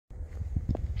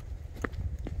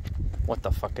What the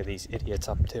fuck are these idiots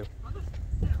up to?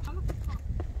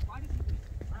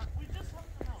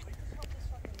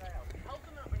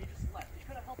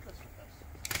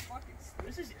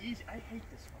 This is easy. I hate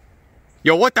this one.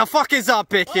 Yo, what the fuck is up,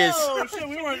 bitches? Oh shit,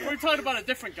 we were talking about a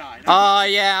different guy. Oh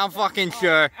yeah, I'm fucking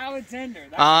sure. Alexander.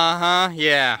 Yeah.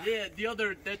 Yeah, the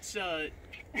other, that's the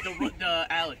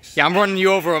Alex. Yeah, I'm running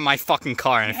you over with my fucking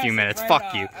car in a few minutes.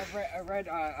 Fuck you. I read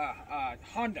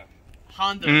Honda.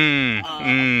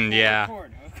 Yeah.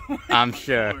 Ford. I'm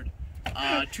sure.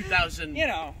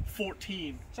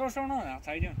 2014. So what's going on, Alex?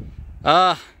 How you doing?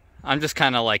 I'm just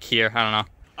kind of like here. I don't know.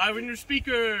 Alright, we're in your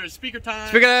speakers. Speaker time.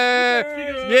 Speaker! Yeah!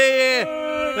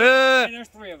 And there's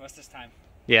 3 of us this time.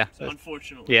 Yeah. So,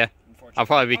 unfortunately. Yeah. I'll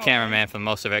probably be cameraman for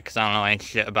most of it because I don't know any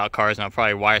shit about cars and I'll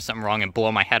probably wire something wrong and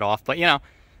blow my head off. But you know,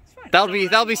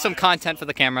 that'll be some content for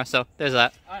the camera. So there's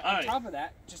that. On top of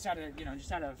that, just out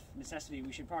of necessity,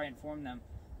 we should probably inform them.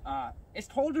 It's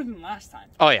colder than last time.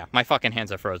 Oh yeah, my fucking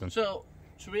hands are frozen. So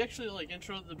should we actually like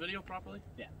intro the video properly?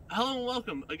 Yeah. Hello and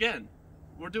welcome again.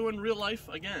 We're doing real life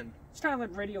again. It's kind of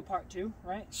like radio part 2,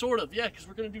 right? Sort of, yeah, because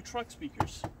we're gonna do truck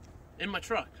speakers in my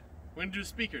truck. We're gonna do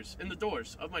speakers in the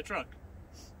doors of my truck.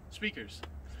 Speakers.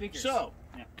 So,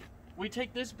 we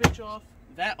take this bitch off,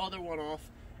 that other one off,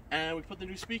 and we put the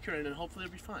new speaker in, and hopefully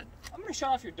it'll be fine. I'm gonna shut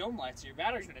off your dome lights, so your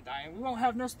battery's gonna die, and we won't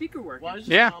have no speaker working. Why is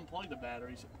just unplug the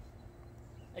batteries?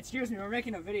 Excuse me, we're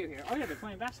making a video here. Oh yeah, they're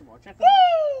playing basketball. Check that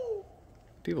out.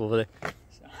 People over there.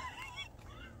 So.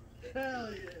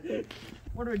 Hell yeah.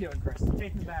 What are we doing, Chris?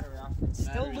 Taking the battery off. It's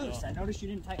still loose. I noticed you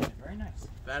didn't tighten it. Very nice.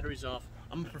 Battery's off.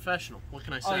 I'm a professional. What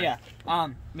can I say? Oh yeah.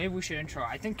 Maybe we should intro.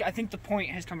 I think the point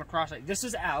has come across. Like, this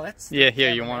is Alex. Yeah.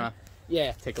 Here, you wanna?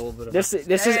 Yeah. Take a little bit of. This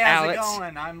is Alex. How's it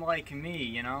going? I'm like me,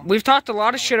 you know. We've talked a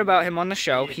lot of shit about him on the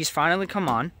show. He's finally come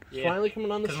on. Yeah. Finally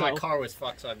coming on the show. Because my car was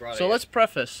fucked, so I brought it. So let's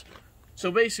preface.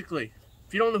 So basically,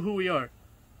 if you don't know who we are,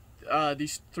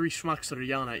 these 3 schmucks that are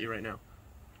yelling at you right now.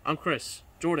 I'm Chris.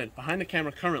 Jordan, behind the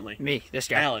camera currently. Me, this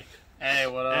guy. Alec. Hey,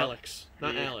 what up? Alex,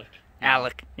 not Alec.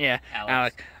 Alec, yeah.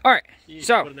 Alex. Alright,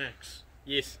 so. What an X.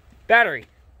 Yes. Battery.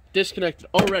 Disconnected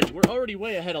already. We're already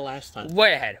way ahead of last time.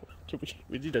 Way ahead. So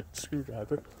we need a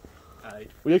screwdriver.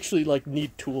 We actually like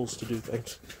need tools to do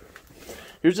things.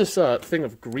 Here's this thing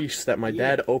of grease that my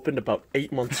dad opened about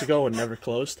 8 months ago and never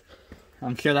closed.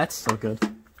 I'm sure that's still good.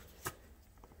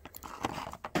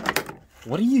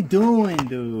 What are you doing,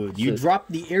 dude? You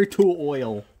dropped the air tool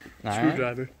oil.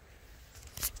 Screwdriver.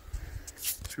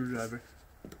 Screwdriver.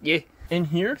 Yeah. In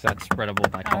here? That's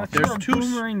spreadable by car. There's 2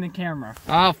 boomering the camera.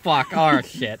 Oh fuck! Oh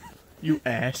shit! You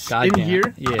ass. God in damn.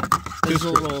 here? Yeah. There's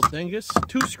a little dingus.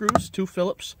 2 screws, 2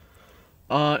 Phillips.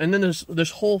 And then there's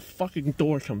this whole fucking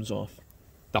door comes off.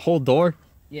 The whole door?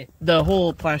 Yeah. The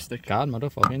whole plastic. God,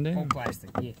 motherfucking damn. Whole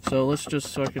plastic. Yeah. So let's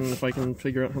just if I can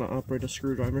figure out how to operate a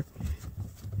screwdriver.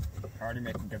 Already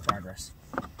making good progress.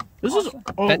 This is.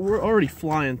 Oh, we're already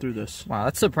flying through this. Wow,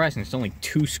 that's surprising. It's only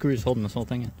 2 screws holding this whole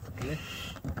thing in. Yeah.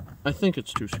 I think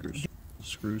it's 2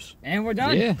 screws. And we're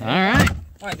done. Yeah. All right.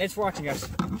 All right. Thanks for watching, guys.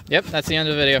 Yep. That's the end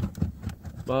of the video.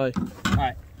 Bye. All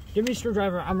right. Give me a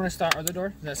screwdriver. I'm gonna start other door.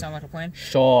 Does that sound like a plan?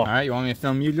 Sure. All right. You want me to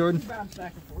film you, Jordan? Bounce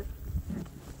back and forth.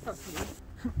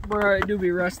 Bro, it do be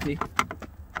rusty.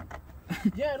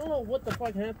 Yeah, I don't know what the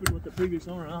fuck happened with the previous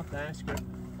owner. I'll have to ask her.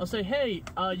 I'll say, hey,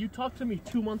 you talked to me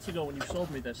 2 months ago when you sold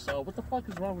me this, so what the fuck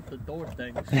is wrong with the door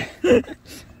thing?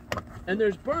 And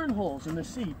there's burn holes in the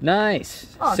seat.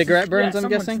 Nice. Oh, cigarette burns, I'm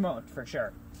someone guessing? Smoked, for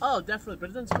sure. Oh, definitely, but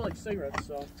it doesn't smell like cigarettes,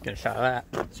 so. Let's get a shot of that.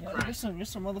 Yeah, there's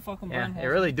some motherfucking burn Yeah, holes. it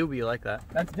really do be like that.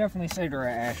 That's definitely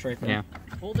cigarette ash right there. Yeah.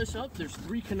 Hold this up, there's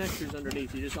 3 connectors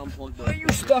underneath. You just unplug them. Are you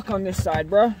stuck on this side,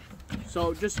 bro?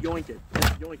 So just yoink it.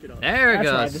 Just yoink it up. There it That's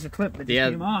goes. right, there's a clip that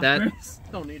just came off. that.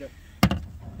 Don't need it.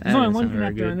 There's only one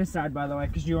connector on this side, by the way,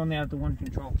 because you only have the one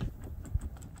control.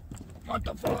 What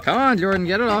the fuck? Come on, Jordan,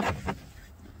 get it off.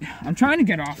 I'm trying to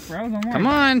get off, bro. Don't worry. Come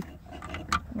on.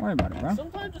 Don't worry about it, bro.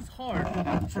 Sometimes it's hard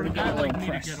for a guy like me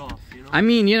to get off, you know? I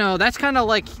mean, you know, that's kind of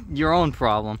like your own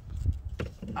problem.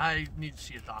 I need to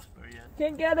see a doctor, yeah.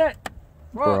 Can't get it.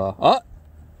 Bro.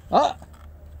 Oh.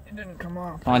 It didn't come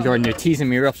off. Come on, Jordan, you're teasing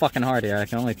me real fucking hard here. I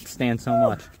can only stand so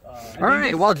much.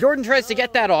 Alright, while Jordan tries to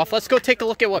get that off, let's go take a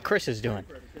look at what Chris is doing.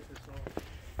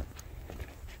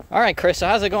 Alright, Chris, so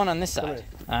how's it going on this side?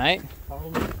 Alright.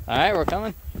 Alright, we're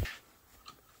coming.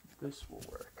 This will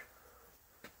work.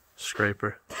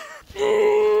 Scraper.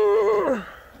 There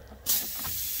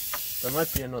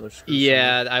might be another screw.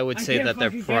 Yeah, I would say that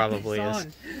there probably is.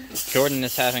 Jordan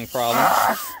is having problems.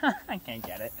 I can't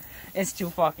get it. It's too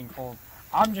fucking cold.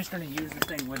 I'm just gonna use the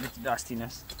thing with its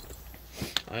dustiness.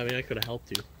 I mean, I could have helped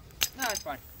you. No, it's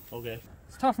fine. Okay.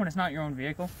 It's tough when it's not your own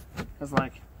vehicle. Cause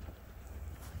like,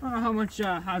 I don't know how much,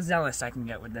 how zealous I can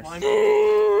get with this.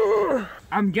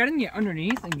 I'm getting it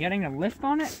underneath and getting a lift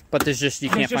on it. But there's just, you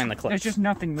can't find the clips. There's just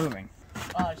nothing moving.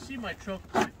 I see my choke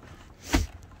point.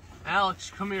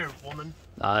 Alex, come here, woman.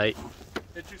 Alright.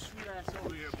 Get your sweet ass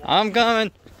over here, woman. I'm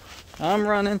coming. I'm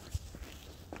running.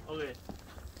 Okay,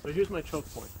 but here's my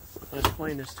choke point. I'll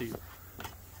explain this to you.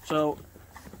 So,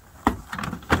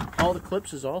 all the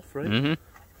clips is off, right? Mm-hmm.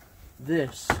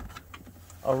 This,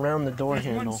 around the door There's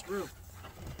handle. one screw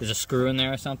There's a screw in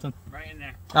there or something? right in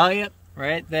there. Oh, yep.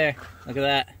 Right there. Look at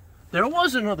that. There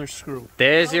was another screw.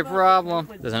 There's your problem.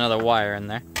 There's another wire in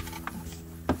there.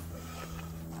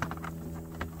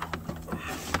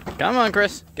 Come on,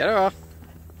 Chris. Get her off.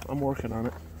 I'm working on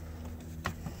it.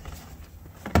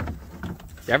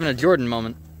 You're having a Jordan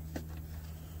moment.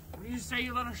 What did you say,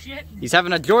 you little shit? He's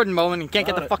having a Jordan moment. He can't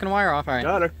get Got the it. fucking wire off. All right.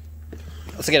 Got her.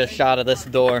 Let's get a shot of this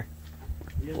door.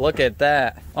 Look at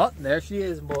that. Oh, there she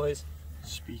is, boys.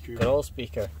 Speaker. Good old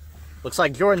speaker. Looks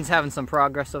like Jordan's having some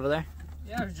progress over there.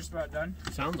 Yeah, I was just about done.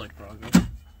 Sounds like progress.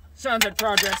 Sounds like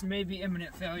progress, maybe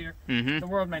imminent failure. Mm-hmm. The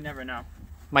world may never know.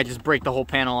 Might just break the whole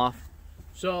panel off.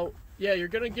 So, yeah, you're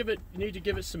gonna give it, you need to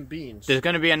give it some beans. There's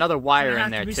going to be another wire Gonna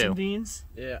in there, have to be too. some beans.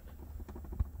 Yeah.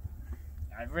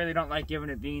 I really don't like giving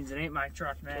it beans. It ain't my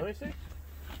truck, Let man. me see.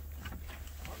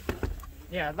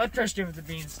 Yeah, let Trish do with the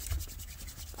beans.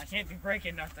 I can't be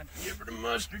breaking nothing. Give her the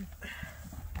mustard.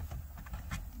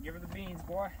 Give her the beans,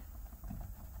 boy.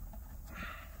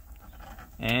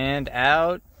 And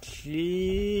out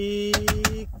she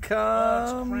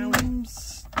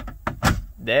comes.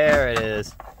 There it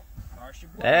is. There's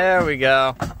your boy. There we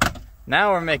go.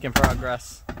 Now we're making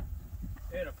progress.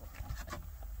 Beautiful.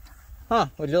 Huh,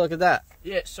 would you look at that?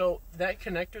 Yeah, so that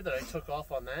connector that I took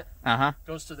off on that Uh-huh.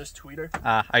 goes to this tweeter.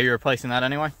 Are you replacing that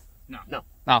anyway? No. No.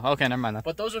 Oh, okay, never mind then.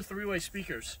 But those are three-way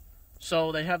speakers.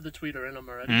 So they have the tweeter in them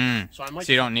already. So I might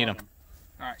So you just don't need unplug them.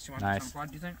 Alright, so you want Nice. this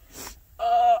unplugged, do you think?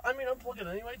 I mean, unplug it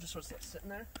anyway, just so it's not sitting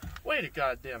there. Wait a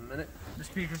goddamn minute. The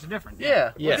speakers are different.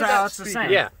 Yeah. Yeah. Look at So that it's the speaker.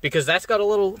 same. Yeah, because that's got a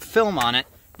little film on it.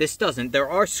 This doesn't. There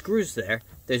are screws there.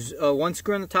 There's one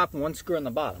screw on the top and one screw on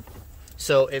the bottom.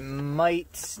 So it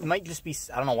might just be,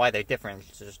 I don't know why they're different.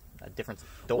 It's just a different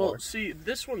door. Well, see,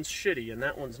 this one's shitty and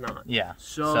that one's not. Yeah.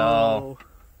 So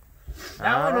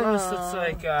That one looks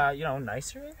like, you know,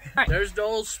 nicer. there's the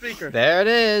old speaker. There it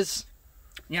is.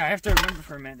 Yeah, I have to remember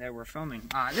for a minute that we're filming.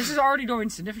 This is already going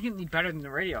significantly better than the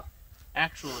radio.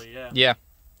 Actually, yeah. Yeah.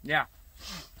 Yeah.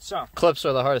 So, Clips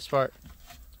are the hardest part.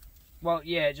 well,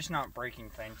 yeah, just not breaking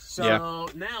things. So, Yeah.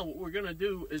 Now what we're gonna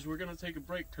do is we're gonna take a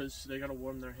break because they gotta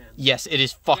warm their hands. Yes, it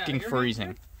is fucking your hands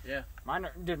freezing. Yeah. mine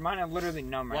are literally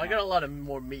numb Well, right I got a lot of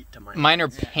more meat to my. Mine are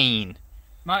pain.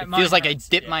 now. It feels like I hurts.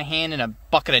 dipped my hand in a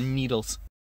bucket of needles.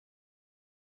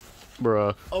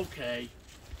 Bruh. Okay,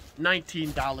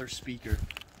 $19 speaker.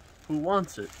 Who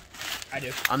wants it? I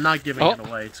do. I'm not giving Oh. it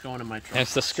away. It's going in my truck.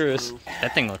 There's the screws. Screw.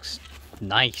 That thing looks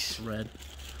nice. It's red.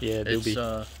 Yeah, It's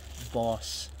doobie.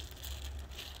 Boss.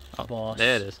 Oh, Boss.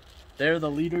 there it is. They're the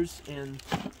leaders in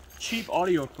cheap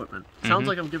audio equipment. Sounds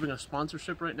like I'm giving a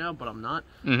sponsorship right now, but I'm not.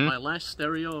 My last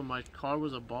stereo in my car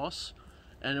was a Boss,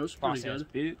 and it was pretty Boss ass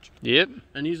good. bitch. Yep.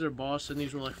 And these are Boss, and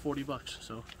these were like $40.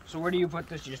 So So where do you put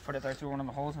this? You just put it there through one of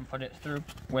the holes and put it through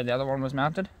where the other one was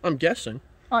mounted? I'm guessing.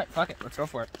 Alright, fuck it. Let's go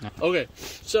for it. Okay,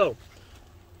 so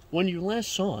when you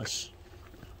last saw us,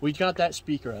 we got that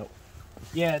speaker out.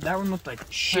 Yeah, that one looked like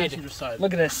shit. Passenger side.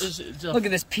 Look at this. Look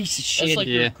at this piece of shit. That's like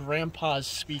Yeah. your grandpa's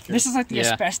speaker. This is like the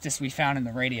Yeah. asbestos we found in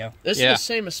the radio. This Yeah. is the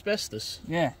same asbestos.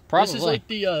 Yeah. Probably. This is like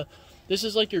the this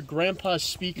is like your grandpa's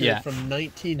speaker Yeah. from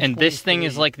 1923. And this thing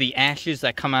is like the ashes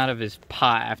that come out of his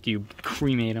pot after you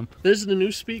cremate him. This is the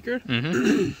new speaker. Mm-hmm.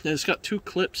 And it's got two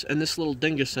clips and this little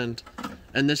dingus end,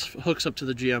 and this hooks up to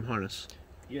the GM harness.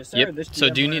 Yes, sir. Yep. This So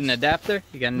do you need an GM adapter?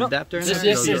 You got an adapter in This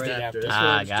there? is the the adapter. That's Ah, what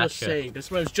I was just gotcha. saying.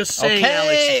 That's what I was just saying,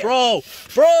 Okay.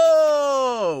 Alex.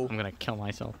 Bro! I'm gonna kill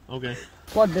myself. Okay.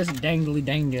 Plug this dangly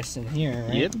dangus in here,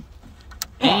 right? Yep.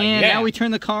 Oh, And yeah. now we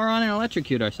turn the car on and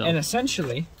electrocute ourselves. And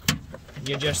essentially,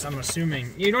 you just, I'm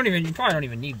assuming, you probably don't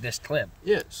even need this clip.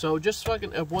 Yeah, so just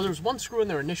fucking, well, there's one screw in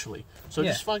there initially, so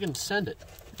Yeah. just fucking send it.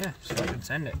 Yeah, so I can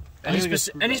send it. I Any, think it's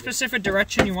screwed any up. specific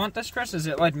direction you want this, Chris? Is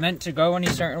it like meant to go any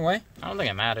certain way? I don't think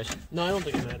it matters. No, I don't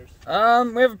think it matters.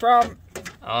 We have a problem.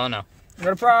 Oh no. We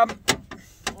got a problem.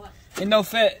 It no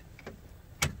fit.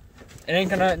 It ain't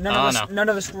gonna. None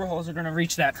of the screw holes are gonna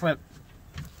reach that clip.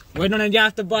 We're gonna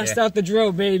have to bust out the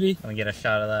drill, baby. Let me get a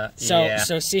shot of that.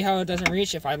 So see how it doesn't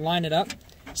reach? If I line it up,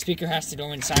 speaker has to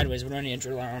go in sideways. We don't need to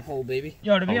drill our own hole, baby.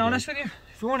 Yo, to be honest with you,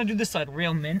 if we want to do this like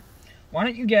real mint, Why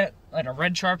don't you get like a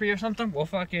red Sharpie or something?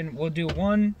 We'll do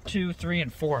 1, 2, 3,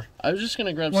 and 4. I was just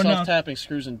gonna grab self-tapping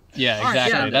screws and... Yeah,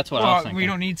 exactly. Right, yeah. That's what I was thinking. We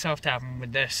don't need self-tapping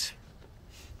with this.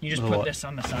 You just put this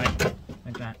on the side,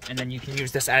 like that, and then you can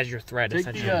use this as your thread.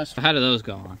 How do those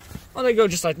go on? Well, they go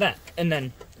just like that, and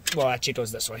then, well, actually it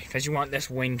goes this way, because you want this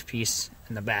winged piece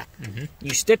in the back.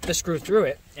 You stick the screw through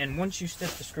it, and once you stick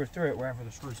the screw through it, wherever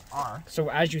the screws are, so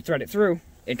as you thread it through,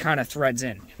 it kind of threads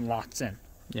in and locks in.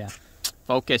 Yeah.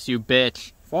 Focus, you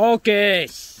bitch.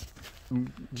 Focus!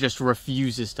 Just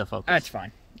refuses to focus. That's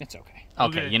fine. It's okay.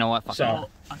 Okay, you know what? Fuck so,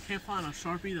 I can't find a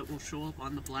Sharpie that will show up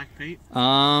on the black paint.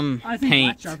 I think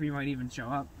paint. black Sharpie might even show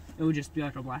up. It would just be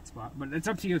like a black spot. But it's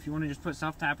up to you if you want to just put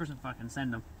self-tappers and fucking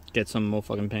send them. Get some more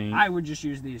fucking paint. I would just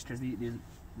use these, because these,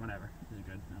 whatever. These are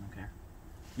good. I don't care.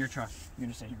 Your truck. You're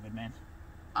just saying you're a good man.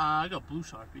 I got blue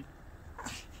Sharpie.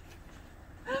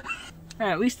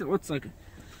 Hey, at least it looks like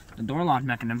the door lock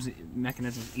mechanism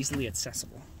is easily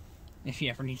accessible. If he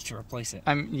ever needs to replace it.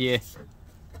 Yeah.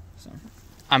 So.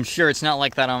 I'm sure it's not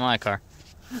like that on my car.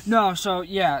 No, so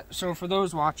yeah, so for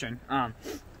those watching,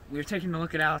 we were taking a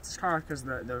look at Alex's car because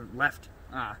the left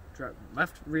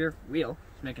rear wheel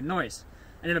is making noise.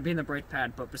 Ended up being the brake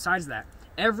pad, but besides that,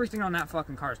 everything on that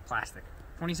fucking car is plastic.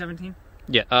 2017?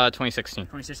 Yeah, 2016.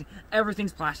 2016.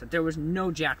 Everything's plastic. There was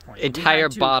no jack point. Entire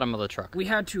bottom of the truck. We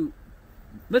had to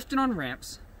lift it on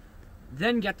ramps,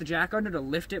 then get the jack under to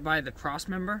lift it by the cross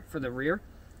member for the rear,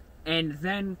 and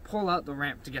then pull out the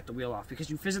ramp to get the wheel off, because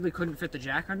you physically couldn't fit the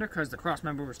jack under because the cross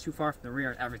member was too far from the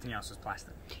rear and everything else was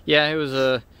plastic. Yeah, it was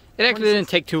it actually didn't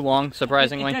take too long,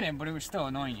 surprisingly. It didn't, but it was still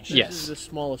annoying as shit. Yes. This is the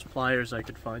smallest pliers I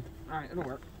could find. Alright, it'll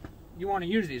work. You want to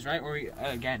use these, right? Or,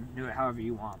 again, do it however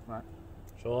you want, but...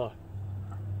 Sure.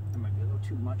 That might be a little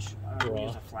too much. I would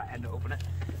use a flathead to open it.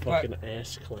 Fucking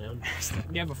ass clown.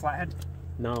 Do you have a flathead?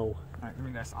 No. Alright, give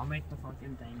me this. I'll make the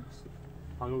fucking things.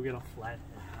 I'll go get a flathead.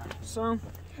 So,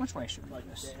 which way should we do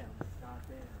this?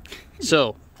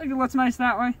 So. I think it looks nice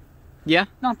that way. Yeah?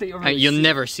 Not that you'll really You'll see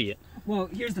never see it. Well,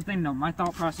 here's the thing though. My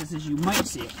thought process is you might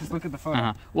see it, because look at the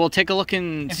photo. Well, take a look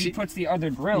and If see. he puts the other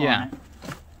grill on it,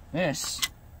 this,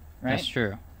 right? That's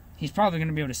true. He's probably going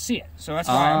to be able to see it. So that's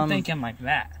why I'm thinking like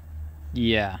that.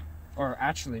 Yeah. Or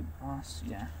actually, boss,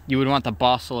 yeah. You would want the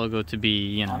boss logo to be,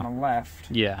 you know. On the left.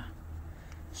 Yeah.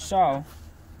 So.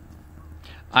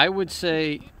 I would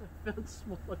say. I found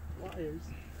smaller pliers.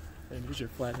 And here's your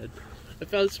flathead. I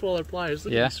found smaller pliers.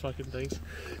 Look at these fucking things.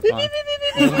 What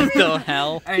the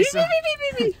hell? Hey, so,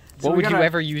 what would you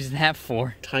ever use that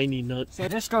for? Tiny nuts. So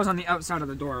this goes on the outside of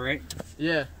the door, right?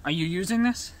 Yeah. Are you using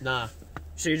this? Nah.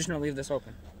 So you're just going to leave this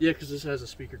open? Yeah, because this has a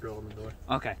speaker grill on the door.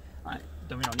 Okay. Alright.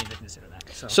 Then we don't need to consider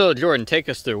that. So Jordan, take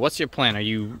us through. What's your plan?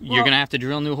 You're gonna have to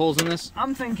drill new holes in this?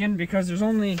 I'm thinking, because there's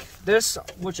only this,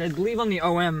 which I believe on the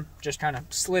OM just kind of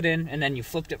slid in, and then you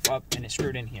flipped it up and it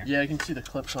screwed in here. Yeah, I can see the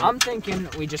clips on I'm thinking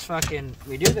we just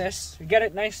we do this, we get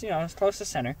it nice, as close to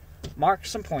center, mark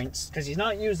some points, because he's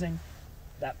not using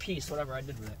that piece, whatever I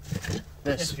did with it.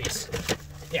 This piece.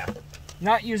 Yeah.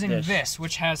 Not using this,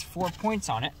 which has 4 points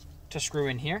on it to screw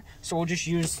in here. So we'll just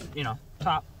use,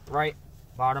 top, right,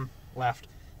 bottom, left,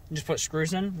 and just put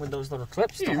screws in with those little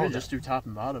clips to hold it. Just do top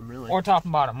and bottom, really. Or top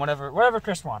and bottom, whatever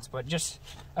Chris wants, but just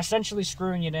essentially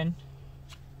screwing it in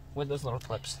with those little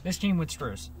clips. This came with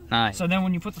screws. Nice. So then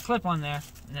when you put the clip on there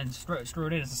and then screw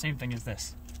it in, it's the same thing as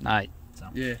this. Nice. So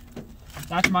yeah.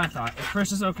 That's my thought. If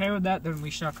Chris is okay with that, then we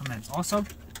shall commence. Also,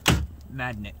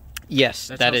 magnet. Yes,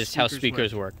 that is how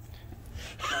speakers work.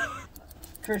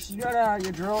 Chris, you got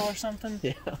your drill or something?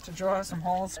 Yeah. To drill out some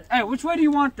holes? Hey, which way do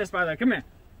you want this, by the way? Come here.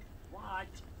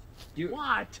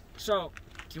 What? So,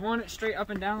 do you want it straight up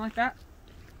and down like that?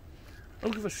 I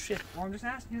don't give a shit. Well, I'm just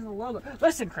asking you the logo.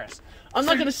 Listen, Chris. I'm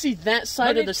not gonna see that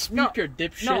side of the speaker,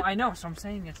 dipshit. No, I know. So I'm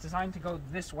saying it's designed to go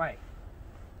this way.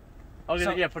 Okay,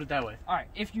 so, yeah, put it that way. Alright,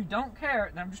 if you don't care,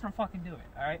 then I'm just gonna fucking do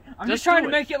it, alright? I'm just trying to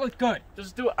make it look good.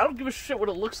 Just do it. I don't give a shit what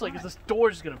it looks like if this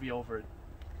door's gonna be over it.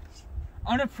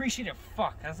 Unappreciative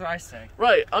fuck, that's what I say.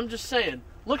 Right, I'm just saying.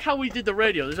 Look how we did the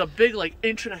radio. There's a big,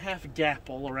 1.5-inch gap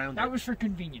all around it. That was for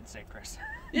convenience sake, Chris.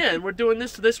 Yeah, and we're doing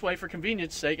this way for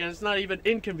convenience sake, and it's not even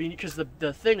inconvenient because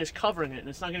the thing is covering it, and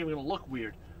it's not even gonna look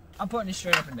weird. I'm putting it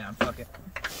straight up and down, fuck it.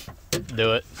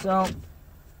 Do it. So,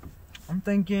 I'm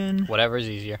thinking... Whatever's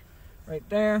easier. Right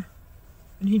there.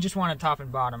 And he just wanted top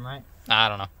and bottom, right? I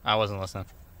don't know. I wasn't listening.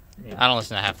 Yeah. I don't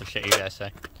listen to half the shit you guys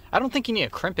say. I don't think you need to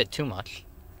crimp it too much.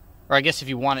 Or I guess if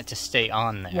you want it to stay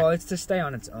on there. Well, it's to stay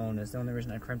on its own is the only reason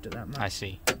I crimped it that much. I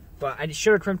see. But I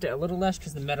should have crimped it a little less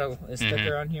because the metal is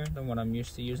thicker on here than what I'm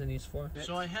used to using these for.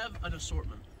 So I have an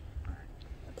assortment.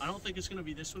 I don't think it's going to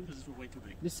be this one because it's way too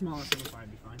big. This smallest one will probably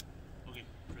be fine. Okay,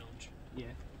 drill inch. Yeah,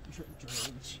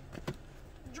 drill inch.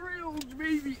 Drilled,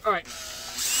 baby. All right.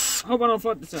 Hope I don't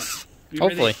fuck this up.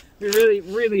 Hopefully.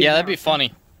 Really. Yeah, that'd be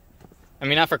funny. I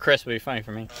mean, not for Chris, but it'd be funny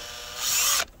for me.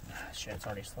 Shit, it's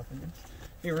already slipping. It'd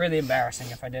be really embarrassing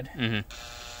if I did.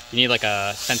 Mm-hmm. You need like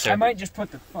a center. I might just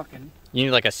put the fucking... You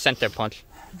need like a center punch.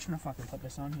 I'm just gonna fucking put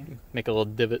this on here. Make a little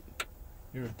divot.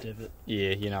 You're a divot. Yeah,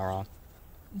 you're not wrong.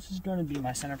 This is gonna be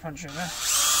my center punch right there.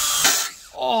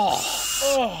 Oh!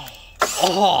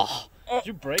 Did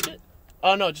you break it?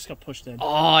 Oh no, it just got pushed in. Oh,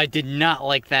 I did not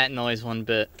like that noise one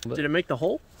bit. Did it make the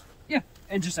hole? Yeah,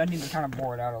 I need to kind of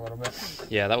bore it out a little bit.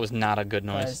 Yeah, that was not a good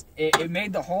noise. It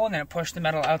made the hole and then it pushed the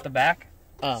metal out the back.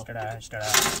 Oh.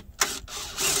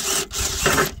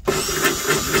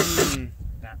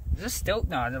 Is this still?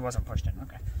 No, it wasn't pushed in.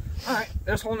 Okay. All right,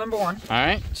 there's hole number 1. All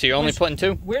right, so you're only putting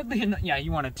 2? Weirdly, yeah,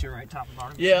 you wanted 2, right? Top and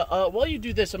bottom. Yeah, while you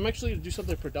do this, I'm actually going to do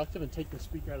something productive and take the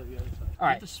speaker out of the other side. All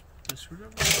right. The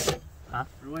screwdriver? Huh?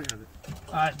 Where do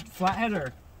I have it? Flathead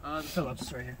or The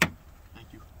Phillips right here. Thank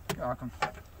you. You're welcome.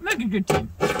 Make a good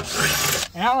team.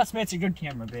 And Alex makes a good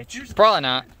camera, bitch. Probably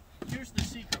not. Here's the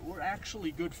secret. We're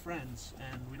actually good friends,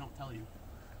 and we don't tell you.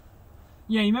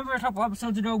 Yeah, you remember a couple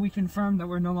episodes ago we confirmed that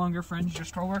we're no longer friends,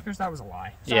 just co-workers? That was a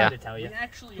lie. Sorry Yeah. to tell you.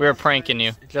 We were pranking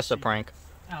you. Just a prank.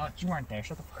 Alex, you weren't there.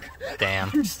 Shut the fuck up. Damn.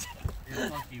 I'm just Yeah,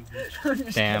 fuck you, bitch. I'm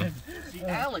just Damn. kidding. See,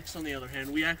 Alex, on the other hand,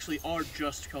 we actually are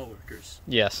just coworkers.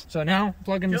 Yes. So now,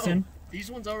 plugging this in. These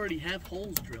ones already have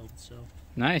holes drilled, so.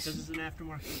 Nice. Because it's an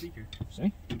aftermarket speaker.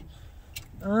 See?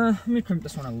 Let me crimp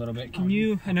this one a little bit. Can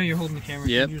you, I know you're holding the camera,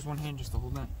 Yep. can you use one hand just to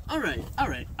hold that?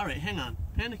 Alright, hang on.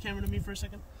 Hand the camera to me for a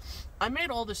second. I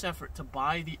made all this effort to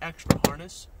buy the extra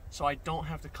harness, so I don't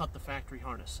have to cut the factory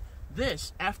harness.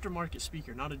 This, aftermarket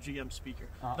speaker, not a GM speaker,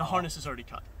 the harness is already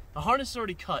cut. The harness is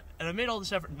already cut, and I made all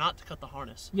this effort not to cut the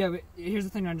harness. Yeah, but here's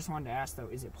the thing I just wanted to ask though.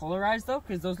 Is it polarized though?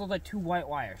 Because those look like 2 white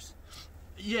wires.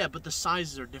 Yeah, but the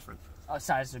sizes are different.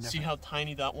 Sizes are different. See how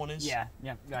tiny that one is? Yeah,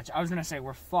 gotcha. I was gonna say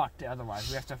we're fucked otherwise.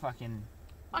 We have to fucking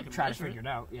try to figure it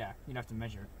out. Yeah, you'd have to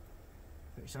measure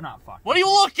it. So not fucked. What are you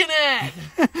looking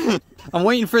at? I'm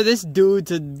waiting for this dude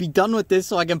to be done with this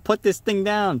so I can put this thing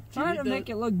down. Trying to make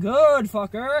it look good,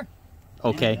 fucker.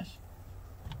 Okay.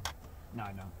 No,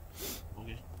 I don't.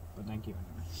 Okay. But thank you.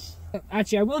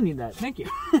 Actually, I will need that. Thank you.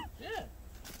 Yeah.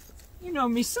 You know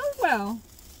me so well.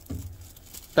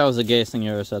 That was the gayest thing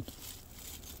you ever said.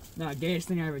 No, the gayest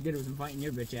thing I ever did was inviting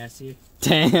your bitch ass here.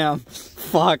 Damn.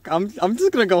 Fuck. I'm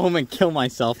just gonna go home and kill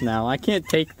myself now. I can't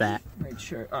take that. Right,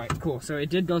 sure. Alright, cool. So it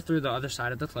did go through the other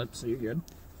side of the clip, so you're good.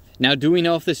 Now, do we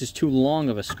know if this is too long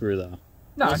of a screw, though?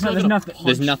 No, Well, there's nothing.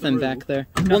 There's nothing through. back there?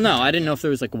 Well, no, I didn't know if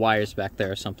there was, like, wires back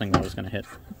there or something that was gonna hit.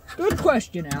 Good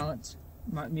question, Alex.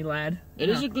 Me lad. It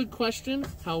is a good question,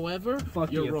 however,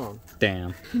 Fuck you're you. wrong.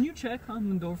 Damn. Can you check on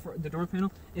the door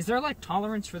panel? Is there like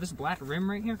tolerance for this black rim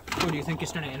right here? Or do you think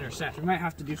it's gonna intersect? We might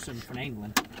have to do some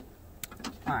finagling.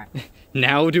 Alright.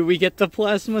 Now do we get the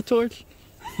plasma torch?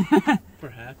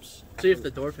 Perhaps. See if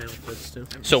the door panel fits too.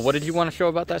 So what did you want to show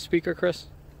about that speaker, Chris?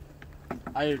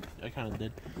 I kind of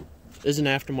did. It's an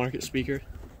aftermarket speaker.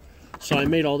 So I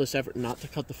made all this effort not to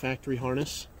cut the factory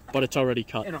harness, but it's already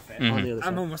cut. It'll fit. On the other side.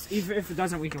 I'm almost, even if it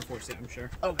doesn't, we can force it, I'm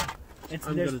sure. Okay.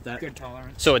 I'm there's good at that. Good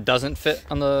tolerance. So it doesn't fit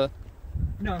on the...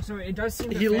 No, so it does seem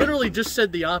to He fit. literally just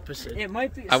said the opposite. It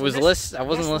might be. I wasn't this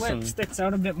listening. lip sticks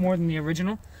out a bit more than the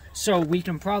original, so we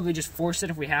can probably just force it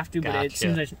if we have to. But it Gotcha.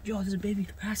 seems like, yo, there's a baby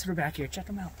capacitor back here. Check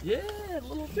him out. Yeah,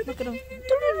 little. Look at him.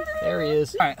 There he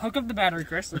is. All right, hook up the battery,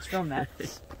 Chris. Let's film that.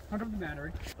 Hook up the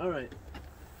battery. All right.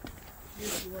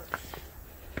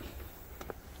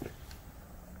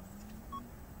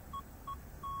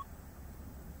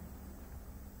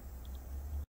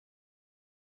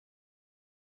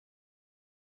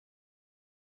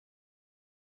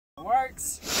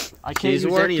 Works. I can't She's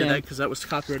use any of working. that because that was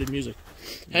copyrighted music.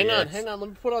 Hang on. Yes. Let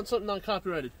me put on something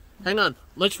non-copyrighted. Hang on.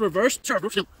 Let's reverse. Let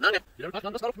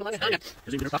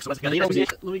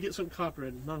me get some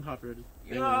copyrighted, non-copyrighted.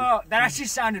 Hang on. Yo, that actually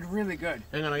sounded really good.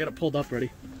 Hang on, I got it pulled up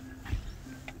ready.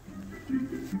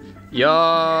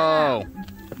 Yo!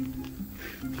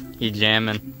 He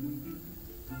jamming.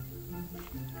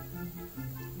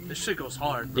 This shit goes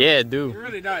hard. Yeah, It dude.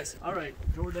 really does. All right,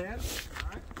 Jordan.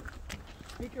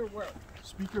 Speaker work.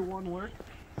 Speaker 1 work.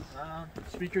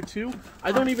 Speaker 2.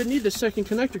 I don't even need the second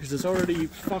connector because it's already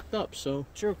fucked up. So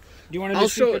True. Do you want to I'll do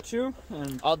show speaker it. 2?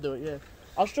 And I'll do it. Yeah,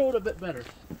 I'll show it a bit better.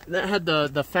 That had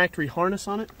the factory harness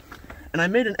on it, and I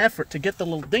made an effort to get the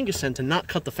little dingus end to not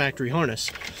cut the factory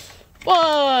harness,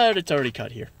 but it's already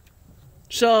cut here.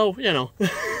 So you know.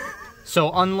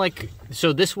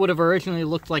 So this would have originally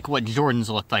looked like what Jordan's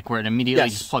looked like, where it immediately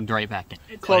Yes. just plugged right back in.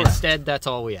 But Correct. instead, that's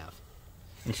all we have.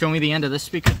 And show me the end of this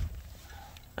speaker.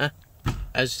 Huh?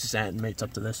 as satin mates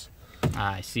up to this.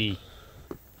 Ah, I see.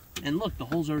 And look, the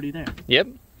hole's already there. Yep.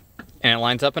 And it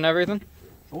lines up and everything?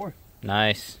 Sure.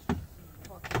 Nice.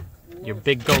 Your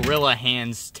big gorilla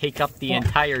hands take up the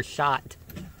entire shot.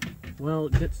 Well,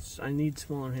 I need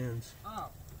smaller hands.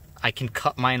 I can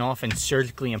cut mine off and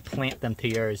surgically implant them to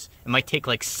yours. It might take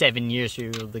like 7 years for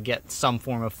you to get some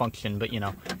form of function, but you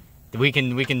know, we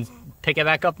can pick it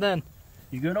back up then.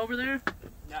 You good over there?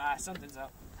 Nah, something's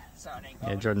up. Something ain't Yeah,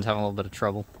 going. Jordan's having a little bit of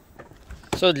trouble.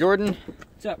 So Jordan,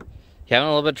 What's up? you having a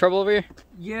little bit of trouble over here?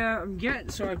 Yeah, I'm getting.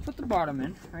 So I put the bottom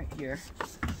in right here.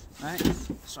 Right.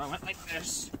 So I went like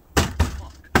this.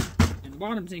 And the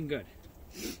bottom's in good.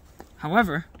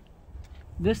 However,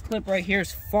 this clip right here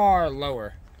is far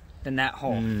lower than that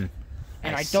hole. And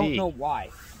I don't know why.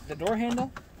 The door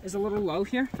handle is a little low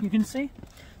here, you can see.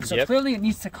 So clearly it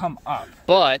needs to come up.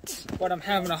 But I'm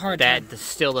having a hard time. that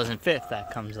still doesn't fit if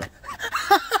that comes up.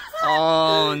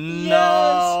 Oh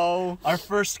no! Yes! Our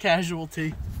first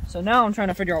casualty. So now I'm trying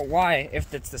to figure out why,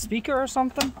 if it's the speaker or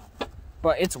something.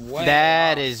 But it's way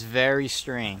That off. is very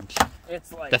strange.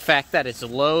 It's like The fact that it's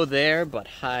low there but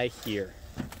high here.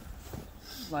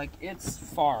 like it's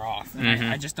far off. And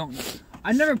I just don't.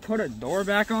 I never put a door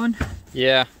back on.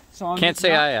 Yeah. So I'm Can't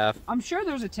say I have. I'm sure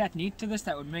there's a technique to this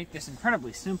that would make this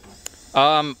incredibly simple.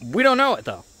 We don't know it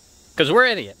though, because we're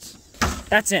idiots.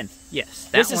 That's in. Yes,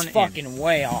 that This is one in. fucking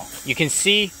way off. You can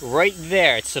see right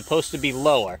there. It's supposed to be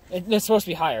lower. It's supposed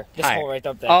to be higher. This Higher. hole right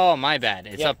up there. Oh, my bad.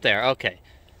 It's up there. Okay.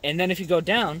 And then if you go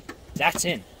down, that's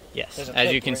in. Yes. There's a As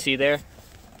clip you can right- see there,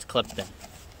 it's clipped in.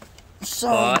 So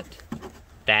But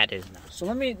that is not.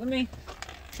 let me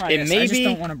try It this. may I just be-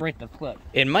 don't want to break the clip.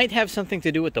 It might have something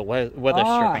to do with the weather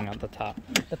stripping on the top.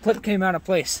 The clip came out of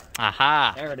place.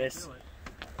 Aha. There it is.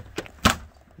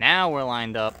 Now we're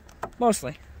lined up.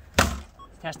 Mostly.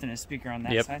 Testing his speaker on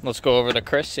that Yep. side. Let's go over to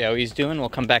Chris, see how he's doing. We'll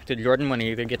come back to Jordan when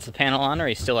he either gets the panel on or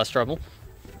he still has trouble.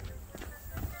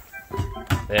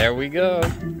 There we go.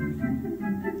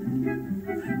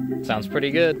 Sounds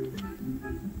pretty good.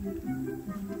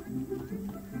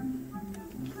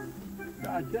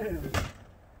 God damn.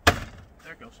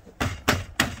 There it goes.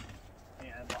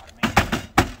 Yeah, the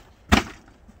bottom.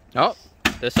 Oh,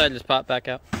 this side just popped back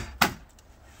out.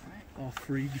 All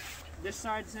freed. This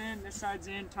side's in,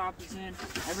 top is in,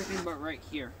 everything but right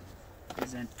here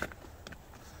is in.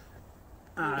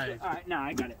 I Alright, now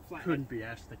I got it. Flat. couldn't be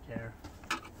asked to care.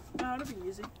 No, it'll be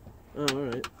easy. Oh,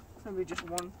 alright. It's gonna be just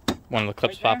one. One of the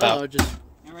clips Right pop there? out. Oh, just.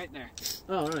 And right there.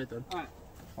 Oh, alright then.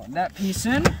 Put that piece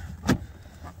in.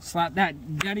 Slap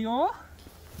that daddy all.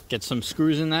 Get some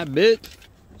screws in that bit.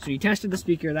 So you tested the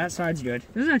speaker, that side's good.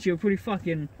 This is actually a pretty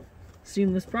fucking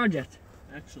seamless project.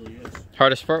 Actually, yes.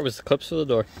 Hardest part was the clips for the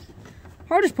door.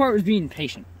 Hardest part was being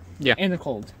patient. Yeah. And the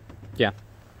cold. Yeah.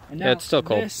 And Yeah, it's still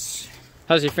cold. this-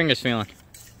 How's your fingers feeling?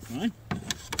 Fine.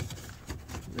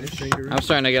 I'm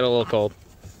starting to get a little cold.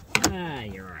 Ah,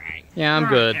 you're right. Yeah, I'm All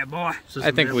good. right, boy.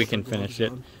 I think we can finish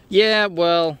it. Yeah,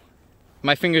 well,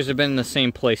 my fingers have been in the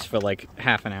same place for like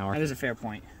half an hour. That is a fair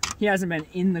point. He hasn't been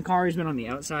in the car, he's been on the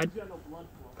outside.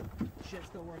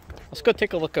 Let's go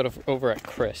take a look over at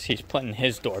Chris. He's putting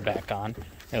his door back on,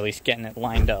 at least getting it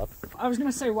lined up. I was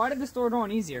gonna say, why did this door go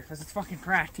on easier? Because it's fucking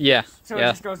cracked. Yeah, So it yeah.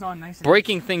 just goes on nice and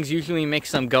Breaking things usually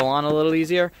makes them go on a little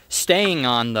easier. Staying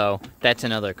on, though, that's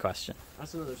another question.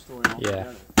 That's another story.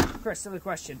 Yeah. Chris, silly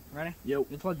question. Ready? Yo.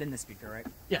 You plugged in the speaker, right?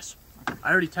 Yes.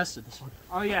 I already tested this one.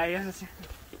 Oh, yeah, yeah. That's...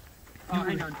 Oh,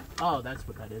 I know. Oh, that's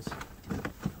what that is.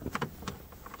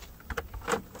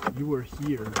 You were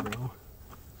here, bro.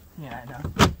 Yeah, I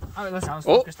know. Oh, listen, I was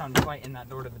focused on fighting that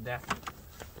door to the death.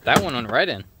 That one went right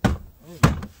in.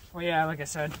 Well, yeah, like I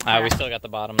said. We still got the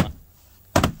bottom,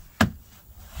 though.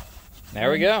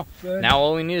 There we go. Good. Now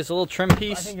all we need is a little trim I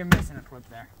piece. think you're missing a clip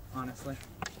there, honestly.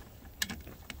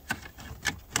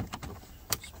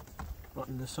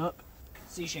 Button this up.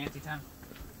 Sea shanty time.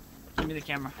 Give me the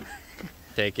camera.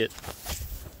 Take it.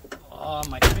 Oh,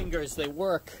 my fingers, they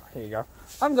work. Here you go.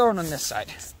 I'm going on this side.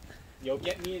 Yo,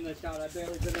 get me in the shot. I've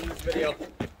barely been in this video.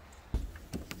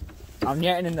 I'm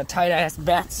getting in the tight-ass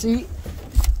back seat.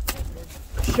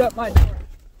 Shut my door.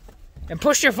 And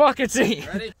push your fucking seat.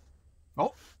 Ready?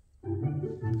 Oh.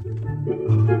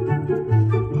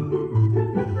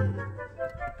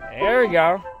 There we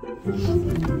go.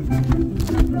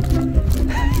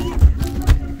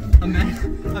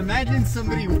 Imagine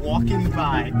somebody walking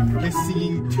by and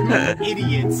seeing two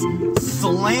idiots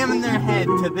slamming their head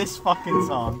to this fucking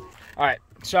song. Alright,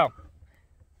 so.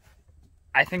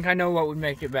 I think I know what would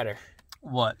make it better.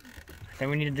 What? I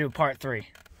think we need to do part 3.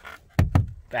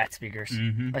 Bat speakers.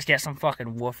 Mm-hmm. Let's get some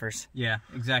fucking woofers. Yeah,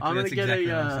 exactly. I'm gonna get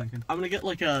I'm gonna get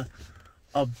like a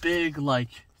big like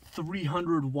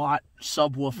 300-watt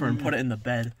subwoofer and put it in the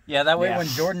bed. Yeah, that way when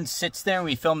Jordan sits there and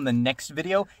we film the next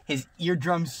video, his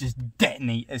eardrums just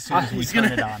detonate as soon as we turn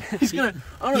it on. He's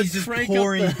just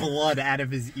pouring blood out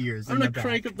of his ears. I'm gonna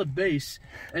crank up the bass,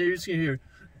 and you're just gonna hear,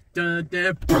 dun,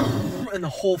 dun, boom, and the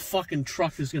whole fucking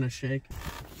truck is gonna shake.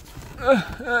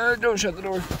 Don't shut the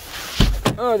door.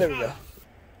 Oh, there we go.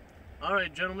 All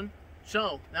right, gentlemen.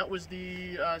 So that was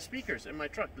the speakers in my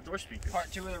truck, the door speakers.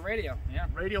 Part 2 of the radio. Yeah.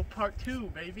 Radio part 2,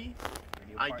 baby.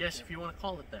 I guess 2. if you want to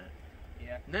call it that.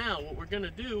 Yeah. Now what we're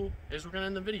gonna do is we're gonna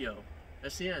end the video.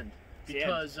 That's the end.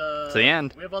 Because it's the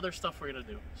end. we have other stuff we're gonna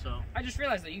do. So I just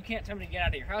realized that you can't tell me to get out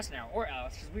of your house now, or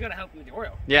Alex, because we gotta help you with the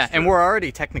oil. Yeah, and we're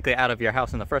already technically out of your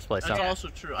house in the first place. that's So. also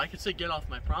true. I could say get off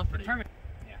my property. Permit.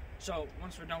 Yeah. So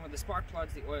once we're done with the spark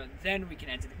plugs, the oil, then we can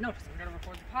enter the. No, because we're gonna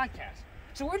record the podcast.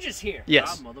 So we're just here.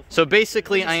 Yes. So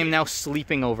basically, I am now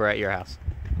sleeping over at your house.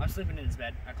 I'm sleeping in his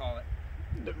bed. I call it.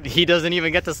 He doesn't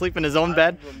even get to sleep in his own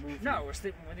bed? No, we're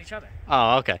sleeping with each other.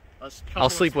 Oh, okay. I'll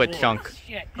sleep with boys. Chunk.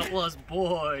 Shit. Couple of us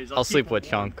boys. I'll sleep with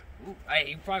Chunk. Ooh,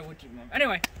 you probably would keep him.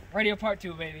 Anyway, radio part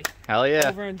 2, baby. Hell yeah.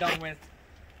 Over and done with.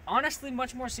 Honestly,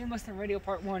 much more seamless than radio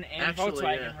part 1 and Actually,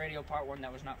 Volkswagen radio part 1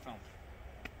 that was not filmed.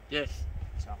 Yes.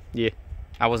 So. Yeah.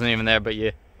 I wasn't even there, but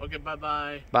yeah. Okay,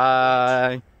 bye-bye.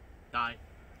 Bye. Die.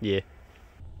 Yeah.